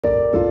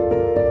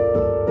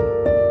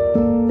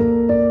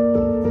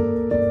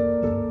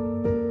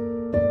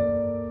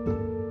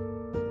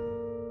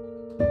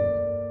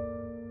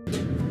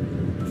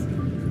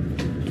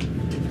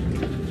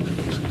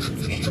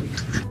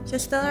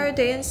just another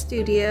day in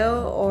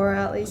studio, or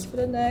at least for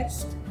the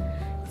next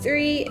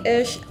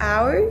 3-ish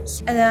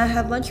hours. And then I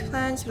have lunch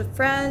plans with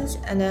friends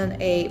and then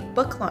a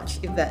book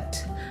launch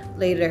event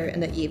later in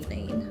the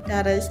evening.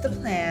 That is the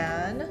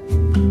plan.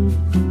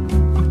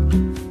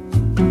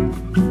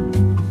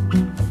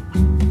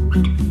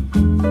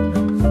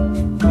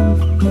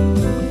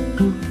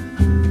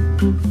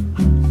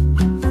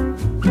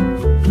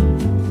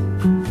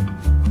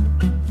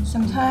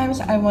 Sometimes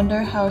I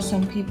wonder how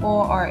some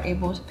people are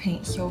able to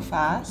paint so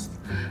fast.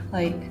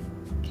 Like,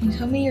 can you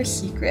tell me your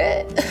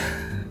secret?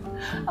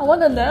 I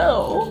wanna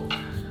know.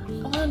 I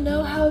wanna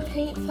know how to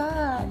paint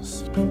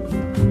fast.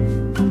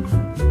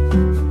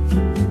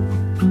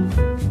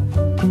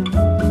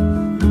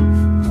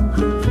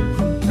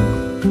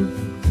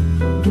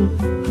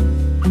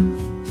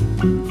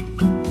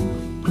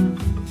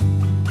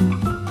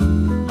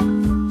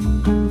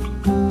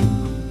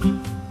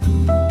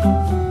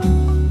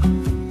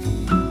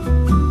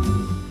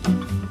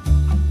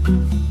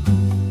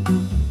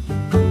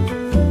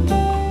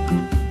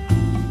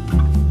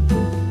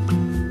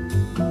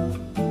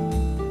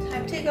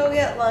 Go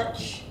get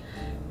lunch.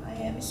 I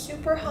am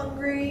super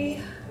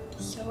hungry,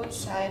 so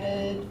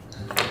excited.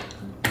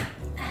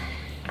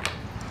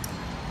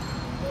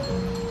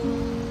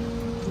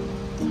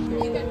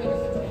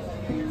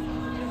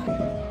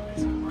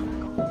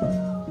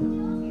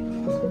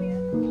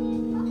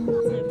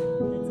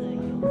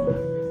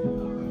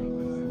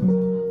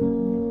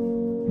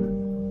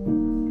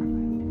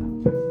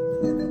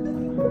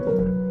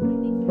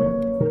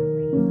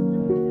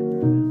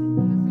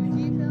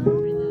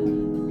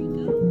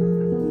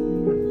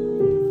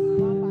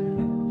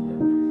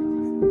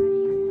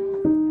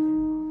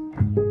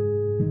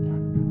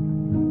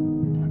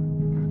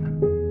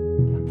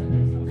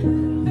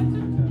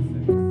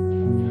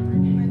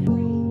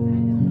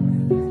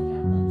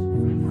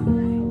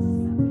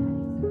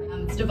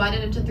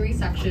 Divided into 3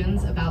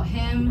 sections: about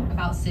him,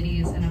 about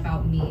cities, and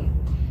about me.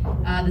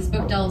 This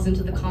book delves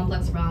into the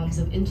complex realms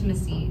of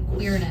intimacy,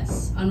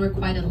 queerness,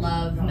 unrequited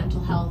love,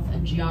 mental health,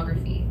 and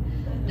geography,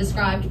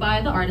 described by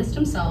the artist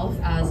himself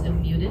as a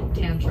muted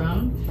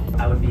tantrum.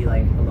 I would be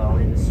like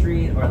alone in the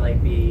street, or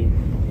like be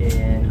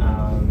in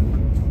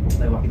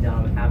like walking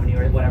down an avenue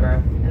or whatever,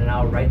 and then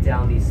I'll write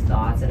down these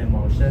thoughts and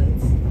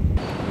emotions.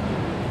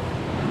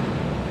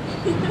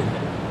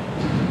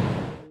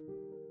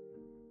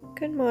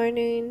 Good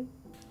morning.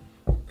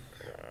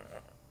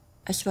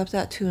 I slept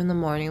at 2 in the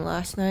morning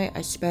last night.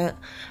 I spent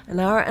an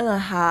hour and a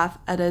half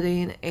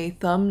editing a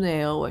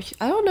thumbnail, which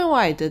I don't know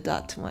why I did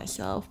that to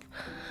myself.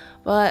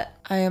 But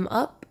I am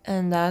up,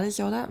 and that is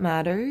all that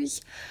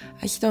matters.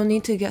 I still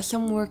need to get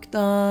some work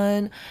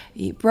done,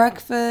 eat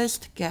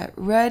breakfast, get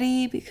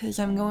ready because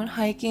I'm going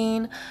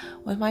hiking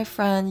with my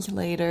friends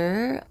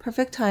later.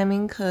 Perfect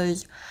timing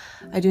because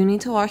I do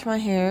need to wash my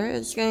hair.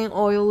 It's getting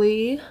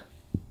oily.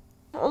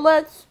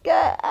 Let's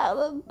get out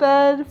of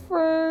bed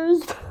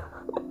first.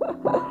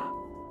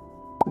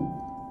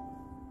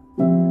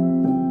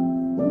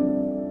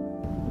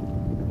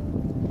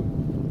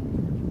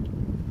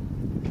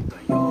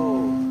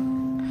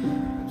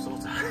 I'm so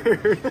tired.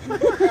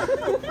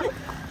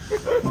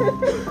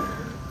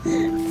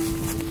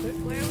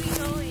 Where are we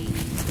going?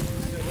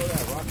 Go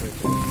that rock right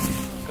there.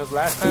 Because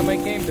last time I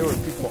came, there were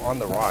people on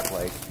the rock,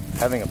 like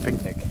having a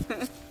picnic.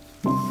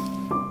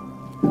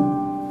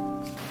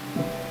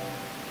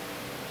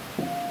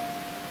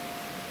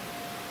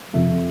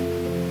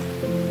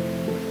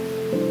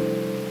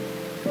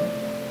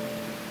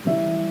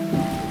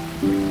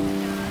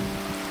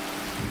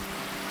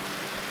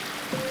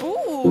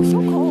 Ooh,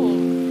 so cold.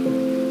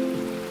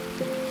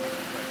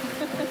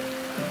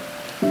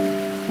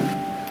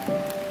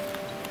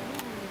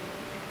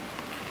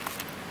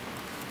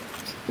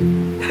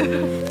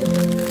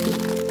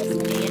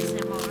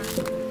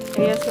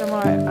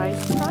 ASMR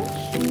ice punch.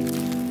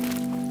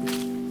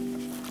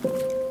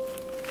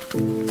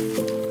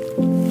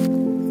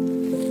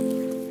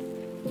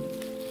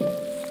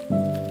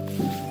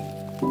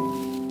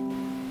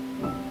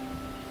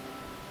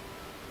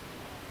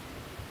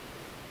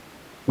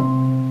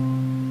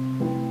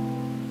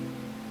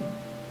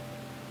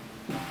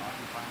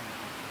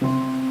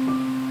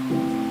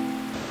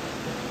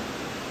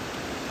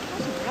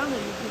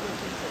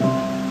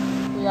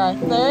 We are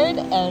 3rd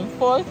and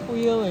 4th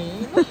wheeling.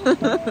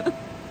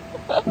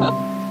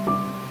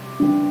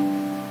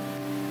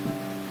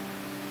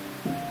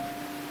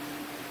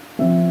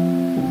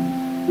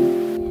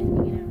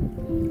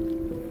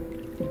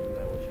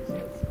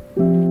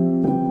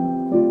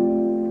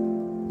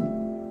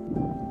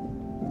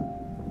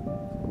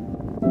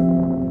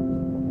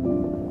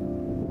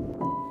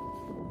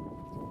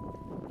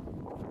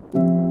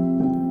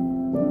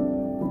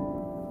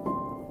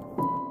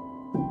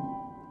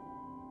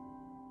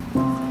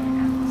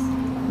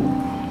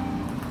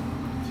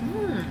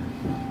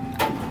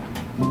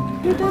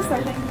 You do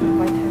something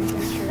my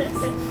temperature.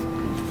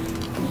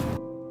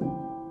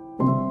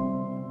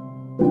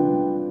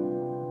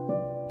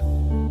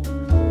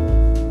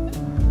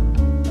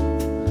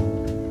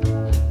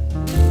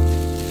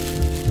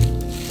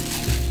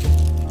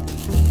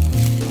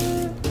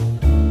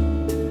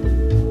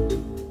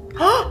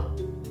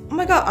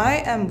 yeah,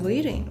 I am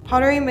bleeding.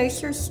 Pottery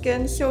makes your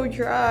skin so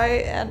dry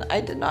and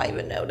I did not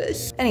even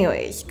notice.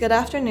 Anyways, good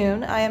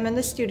afternoon. I am in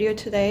the studio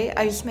today.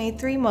 I just made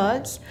 3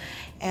 mugs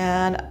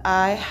and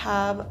I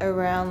have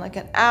around like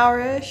an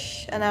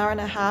hour-ish, an hour and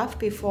a half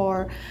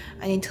before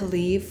I need to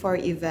leave for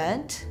an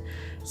event.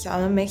 So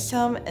I'm gonna make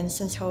some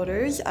incense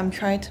holders. I'm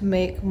trying to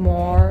make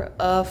more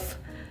of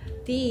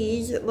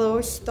these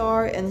little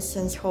star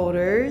incense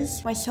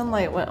holders. My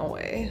sunlight went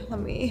away. Let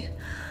me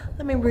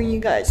bring you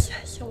guys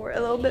somewhere a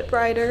little bit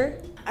brighter.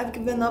 I've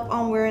given up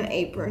on wearing an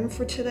apron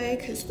for today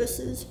because this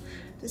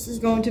is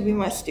going to be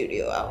my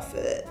studio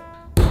outfit.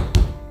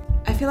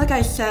 I feel like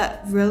I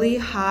set really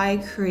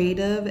high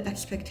creative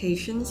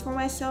expectations for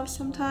myself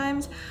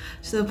sometimes,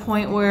 to the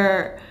point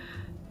where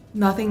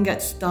nothing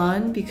gets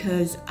done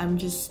because I'm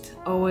just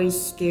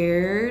always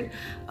scared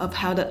of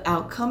how the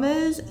outcome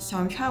is. So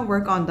I'm trying to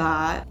work on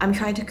that. I'm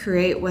trying to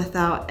create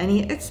without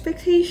any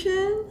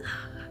expectation.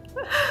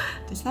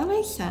 Does that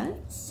make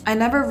sense? I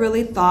never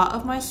really thought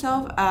of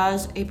myself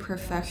as a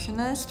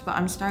perfectionist, but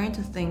I'm starting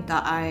to think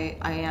that I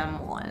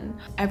am one.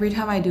 Every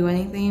time I do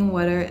anything,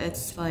 whether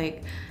it's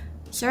like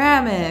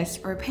ceramics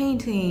or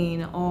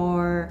painting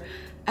or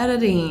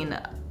editing,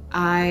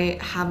 I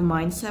have a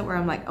mindset where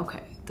I'm like,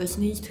 okay, this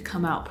needs to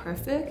come out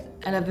perfect,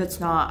 and if it's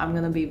not, I'm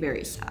gonna be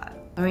very sad.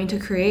 I'm going to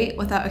create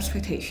without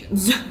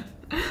expectations.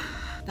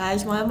 That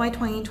is one of my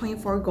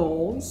 2024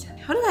 goals.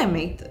 How did I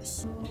make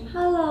this?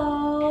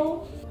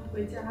 Hello.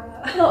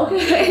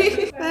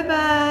 Okay.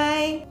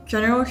 Bye-bye.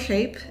 General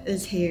shape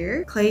is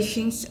here. Clay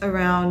shrinks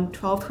around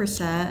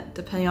 12%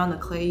 depending on the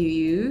clay you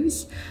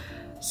use.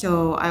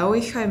 So I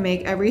always try to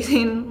make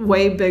everything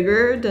way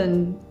bigger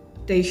than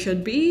they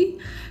should be,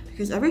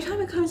 because every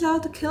time it comes out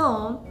of the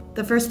kiln,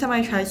 the first time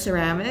I tried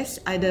ceramics,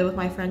 I did with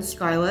my friend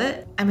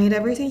Scarlett. I made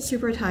everything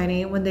super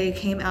tiny. When they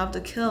came out of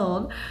the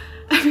kiln,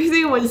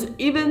 everything was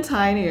even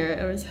tinier.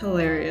 It was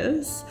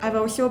hilarious. I've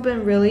also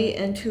been really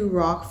into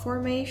rock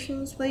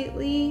formations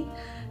lately.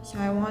 So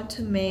I want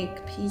to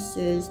make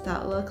pieces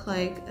that look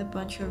like a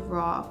bunch of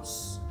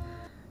rocks.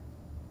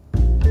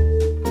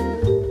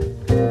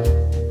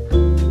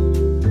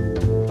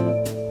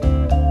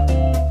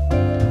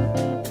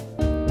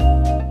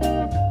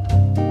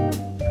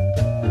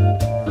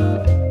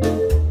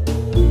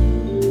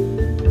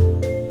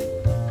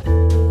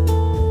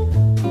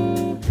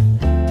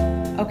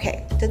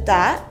 Did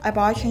that. I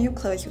bought a change of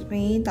clothes with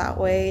me, that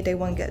way they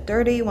won't get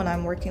dirty when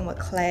I'm working with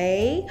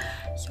clay.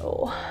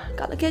 So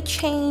gotta get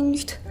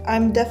changed.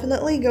 I'm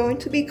definitely going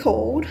to be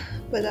cold,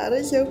 but that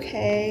is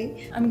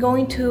okay. I'm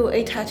going to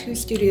a tattoo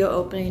studio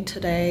opening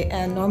today,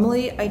 and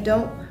normally I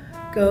don't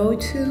go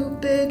to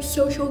big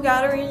social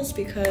gatherings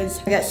because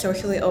I get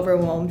socially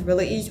overwhelmed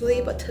really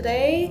easily, but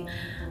today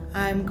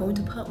I'm going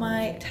to put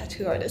my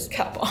tattoo artist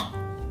cap on.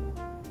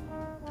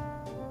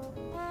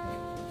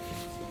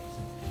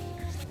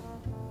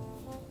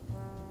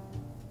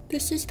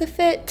 This is the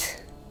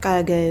fit.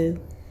 Gotta go.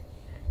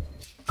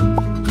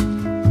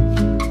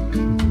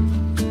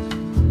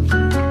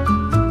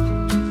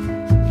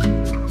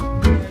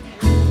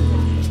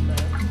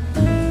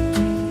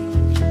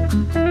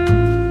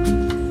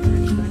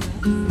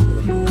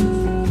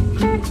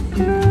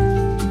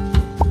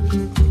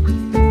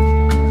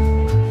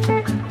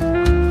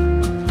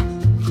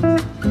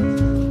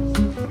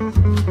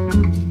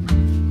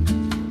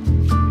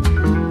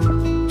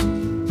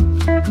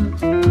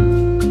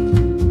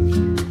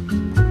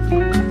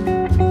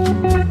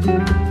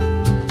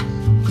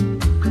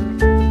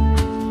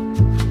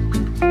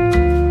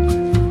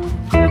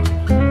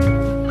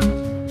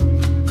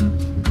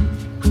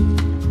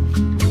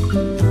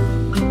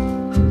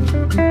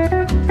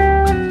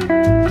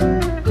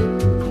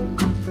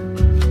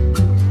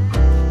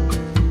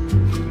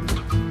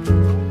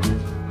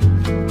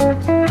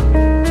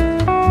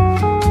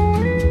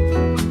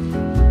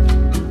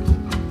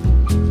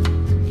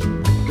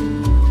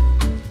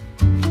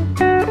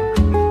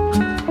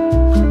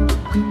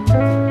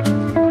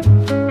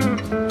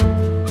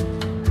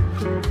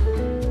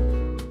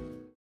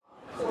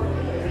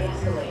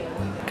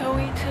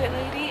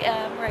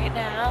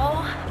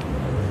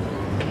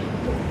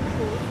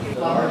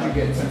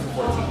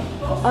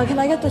 Can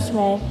I get the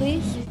small,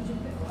 please?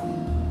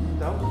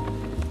 No.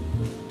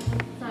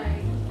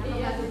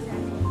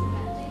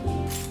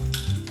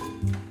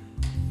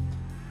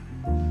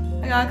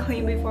 I gotta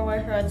clean before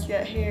my friends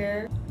get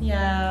here.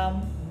 Yeah.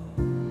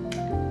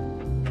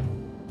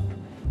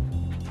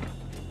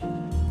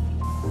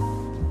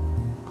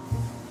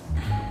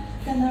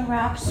 Gonna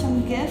wrap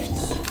some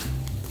gifts.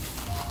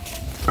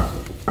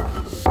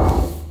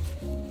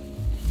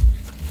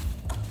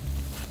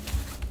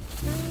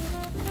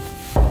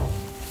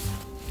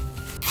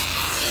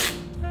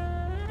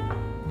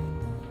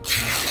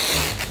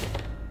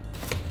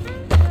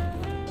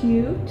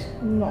 Cute,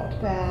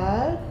 not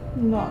bad,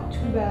 not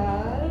too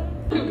bad.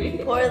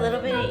 Pour a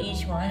little bit of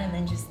each one and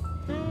then just...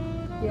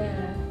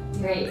 Yeah.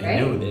 Right, I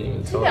knew they didn't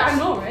even tell Yeah, us. I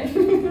know, right?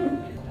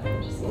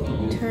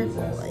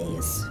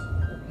 turquoise.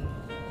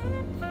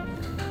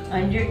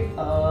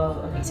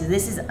 Oh, okay, so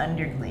this is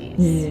underglaze.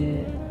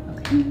 Yeah.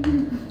 Okay.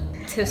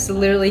 Tiff's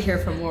literally here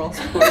for moral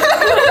support.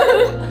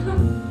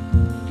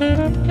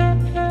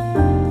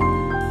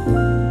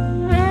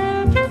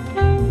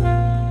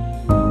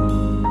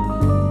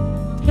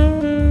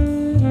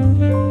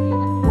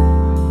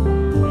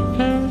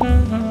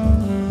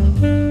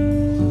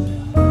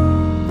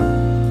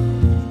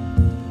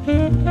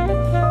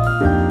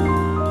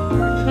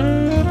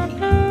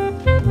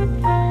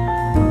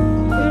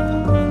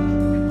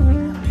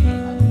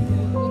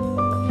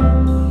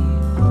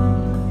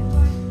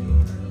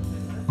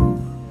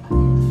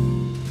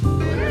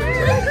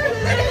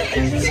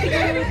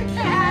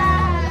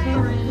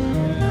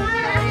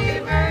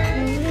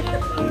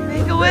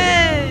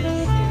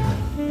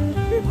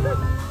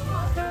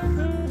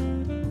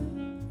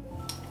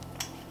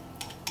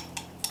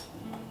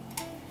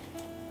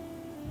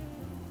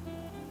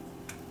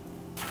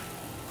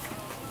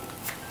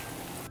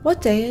 What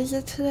day is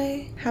it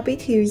today? Happy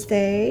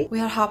Tuesday. We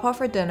had hot pot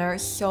for dinner,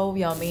 so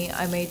yummy.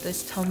 I made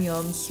this tom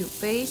yum soup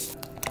base.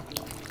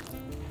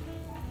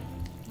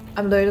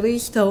 I'm literally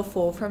still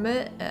full from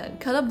it and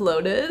kind of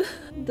bloated.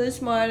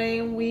 This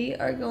morning we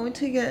are going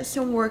to get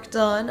some work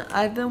done.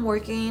 I've been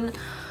working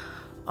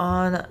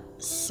on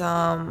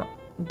some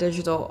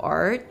digital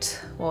art.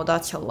 Well,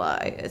 that's a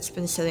lie. It's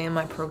been sitting in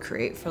my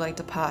Procreate for like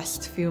the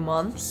past few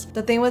months.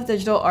 The thing with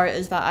digital art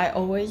is that I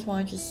always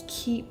want to just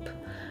keep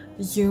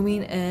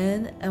zooming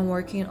in and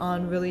working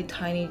on really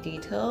tiny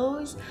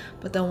details,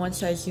 but then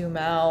once I zoom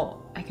out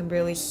I can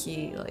barely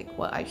see like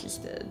what I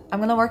just did. I'm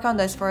gonna work on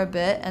this for a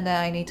bit and then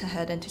I need to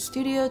head into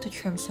studio to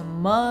trim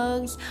some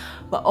mugs.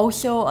 But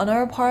also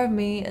another part of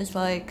me is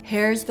like,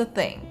 here's the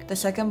thing, the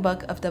second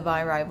book of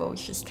Divine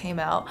Rivals just came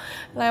out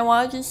and I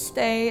want to just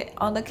stay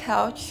on the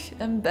couch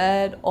in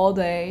bed all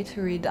day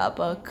to read that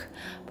book,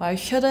 but I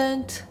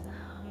shouldn't.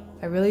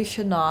 I really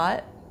should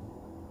not.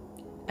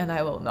 And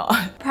I will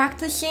not.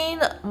 Practicing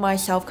my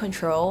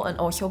self-control, and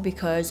also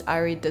because I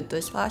already did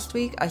this last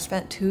week, I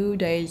spent 2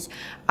 days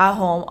at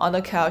home on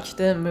the couch,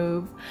 didn't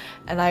move,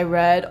 and I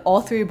read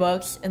all 3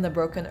 books in the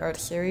Broken Earth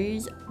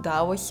series.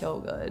 That was so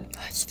good.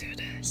 Let's do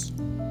this.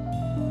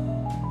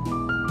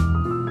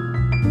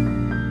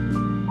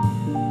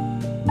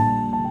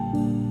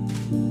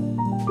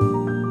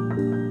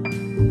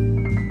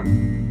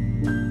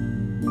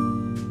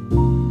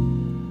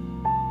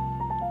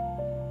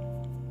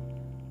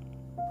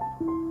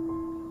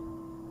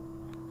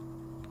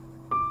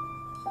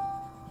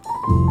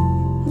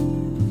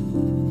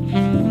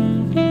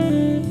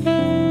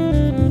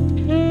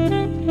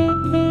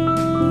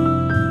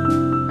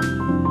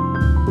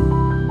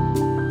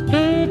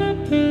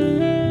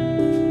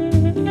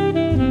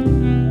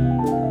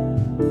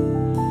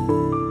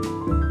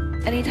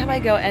 Anytime I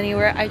go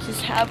anywhere, I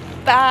just have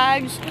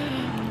bags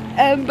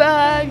and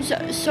bags,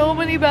 so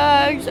many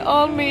bags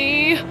on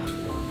me.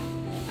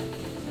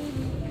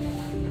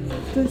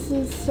 This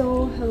is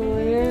so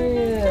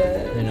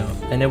hilarious. I know,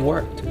 and it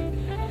worked.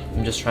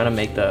 I'm just trying to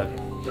make the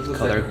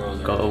color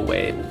go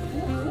away.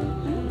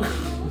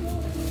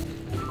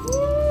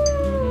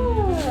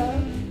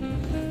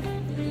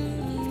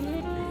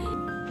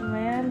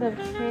 Land of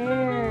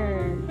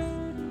chairs.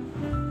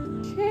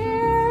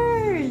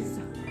 Chairs!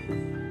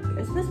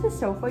 Is this the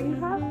sofa you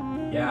have?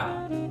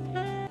 Yeah.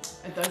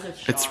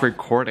 It's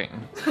recording.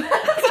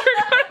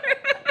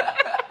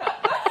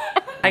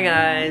 Hi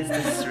guys,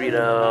 this is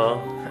Rito.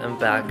 I'm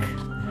back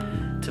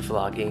to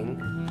vlogging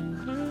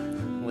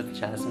with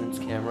Jasmine's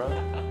camera.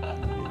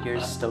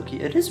 Here's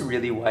Stokey. It is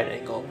really wide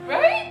angle.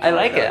 Right? I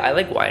like it. I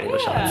like wide angle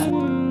shots.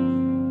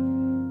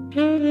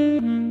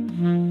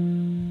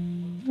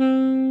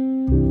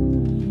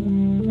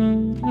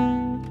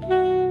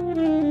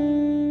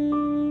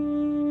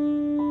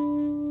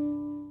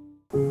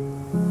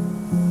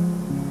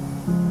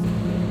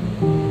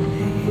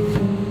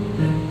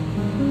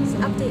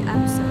 Update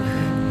episode.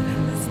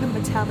 This is the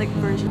metallic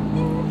version.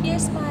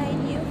 Here's my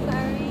new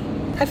fairy.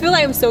 I feel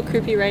like I'm so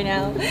creepy right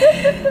now.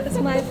 It's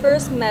my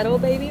first metal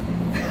baby.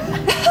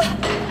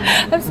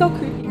 I'm so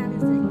creepy. Have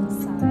this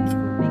inside.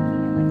 We're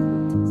making it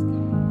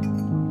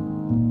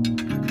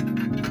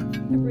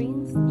like the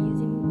rings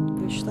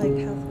using which like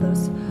have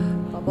those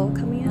bubble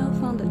coming out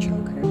from the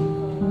choker.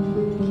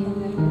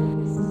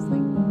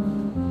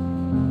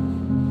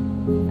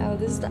 Oh,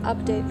 this is the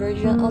update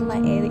version on my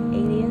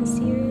Alien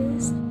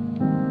series.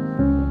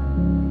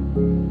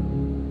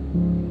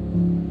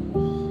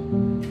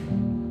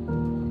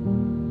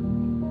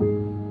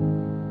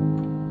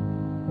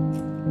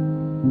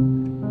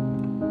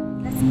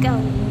 Go.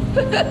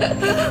 Here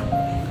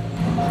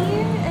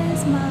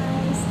is my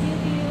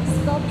studio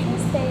sculpture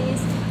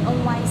space on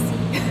YC.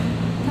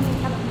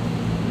 Come.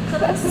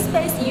 Sculpture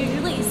space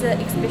usually is an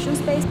exhibition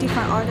space.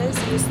 Different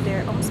artists use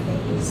their own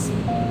space.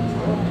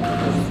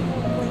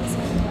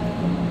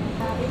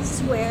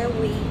 This is where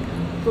we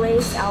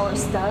place our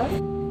stuff.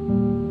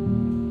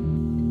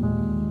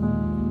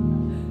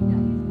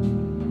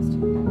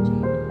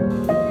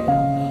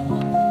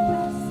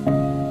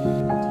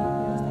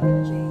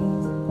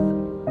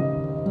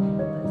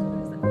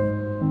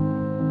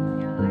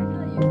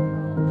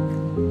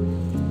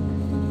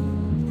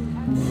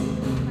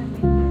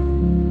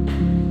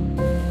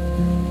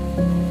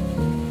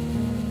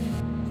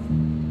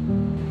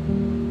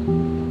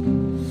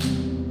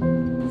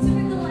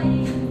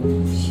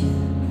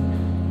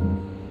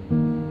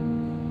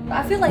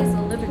 like it's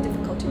a little bit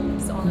difficult to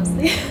use,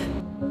 honestly.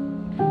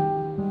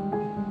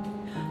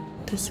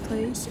 This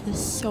place is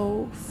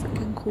so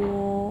freaking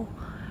cool.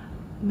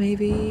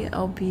 Maybe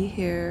I'll be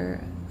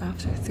here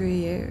after 3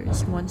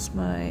 years once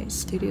my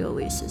studio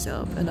lease is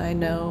up and I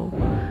know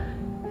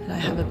and I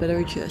have a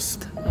better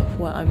gist of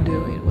what I'm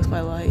doing with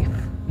my life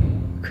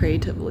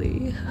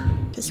creatively.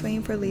 Just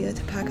waiting for Leah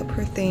to pack up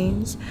her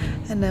things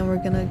and then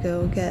we're gonna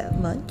go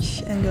get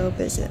lunch and go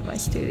visit my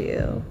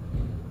studio.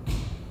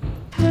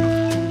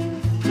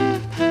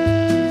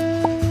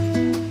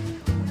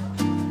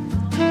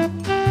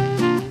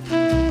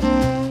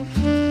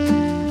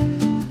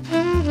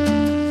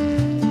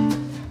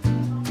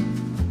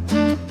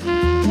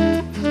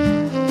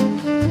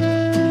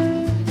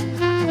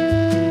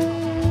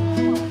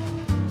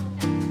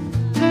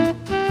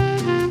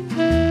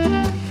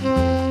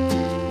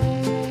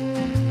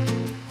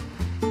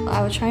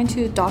 I was trying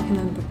to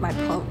document my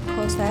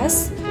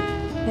process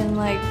and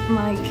like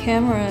my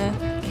camera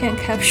can't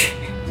capture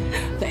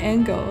the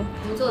angle.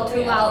 So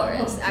 2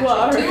 hours,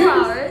 actually 2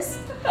 hours.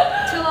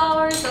 2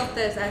 hours of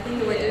this, I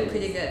think we're doing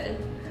pretty good.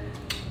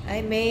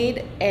 I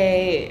made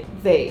a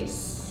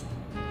vase.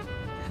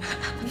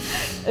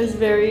 it's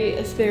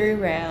very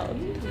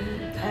round.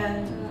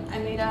 And I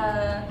made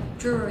a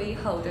jewelry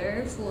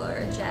holder for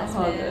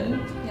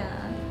Jasmine.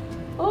 Yeah.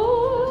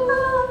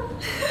 Oh.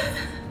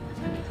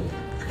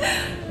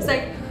 It's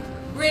like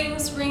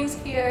rings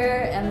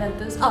here, and then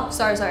this. Oh,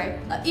 sorry.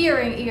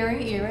 Earring,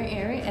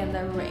 and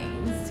then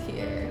rings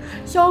here.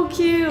 So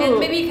cute. And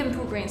maybe you can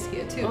put rings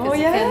here too, because Oh,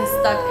 it can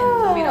stuck in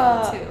the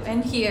middle too.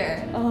 And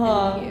here,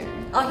 Uh-huh. and here.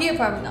 Oh, here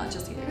probably not,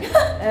 just here.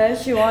 And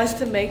she wants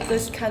to make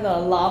this kind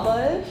of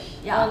lava-ish.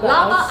 Yeah, on the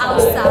lava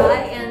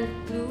outside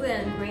and blue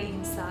and green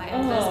inside.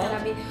 And so it's Uh-huh.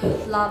 gonna be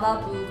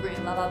lava, blue,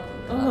 green, lava,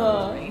 blue,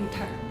 Uh-huh. green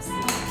terms.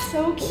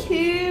 So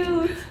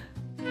cute.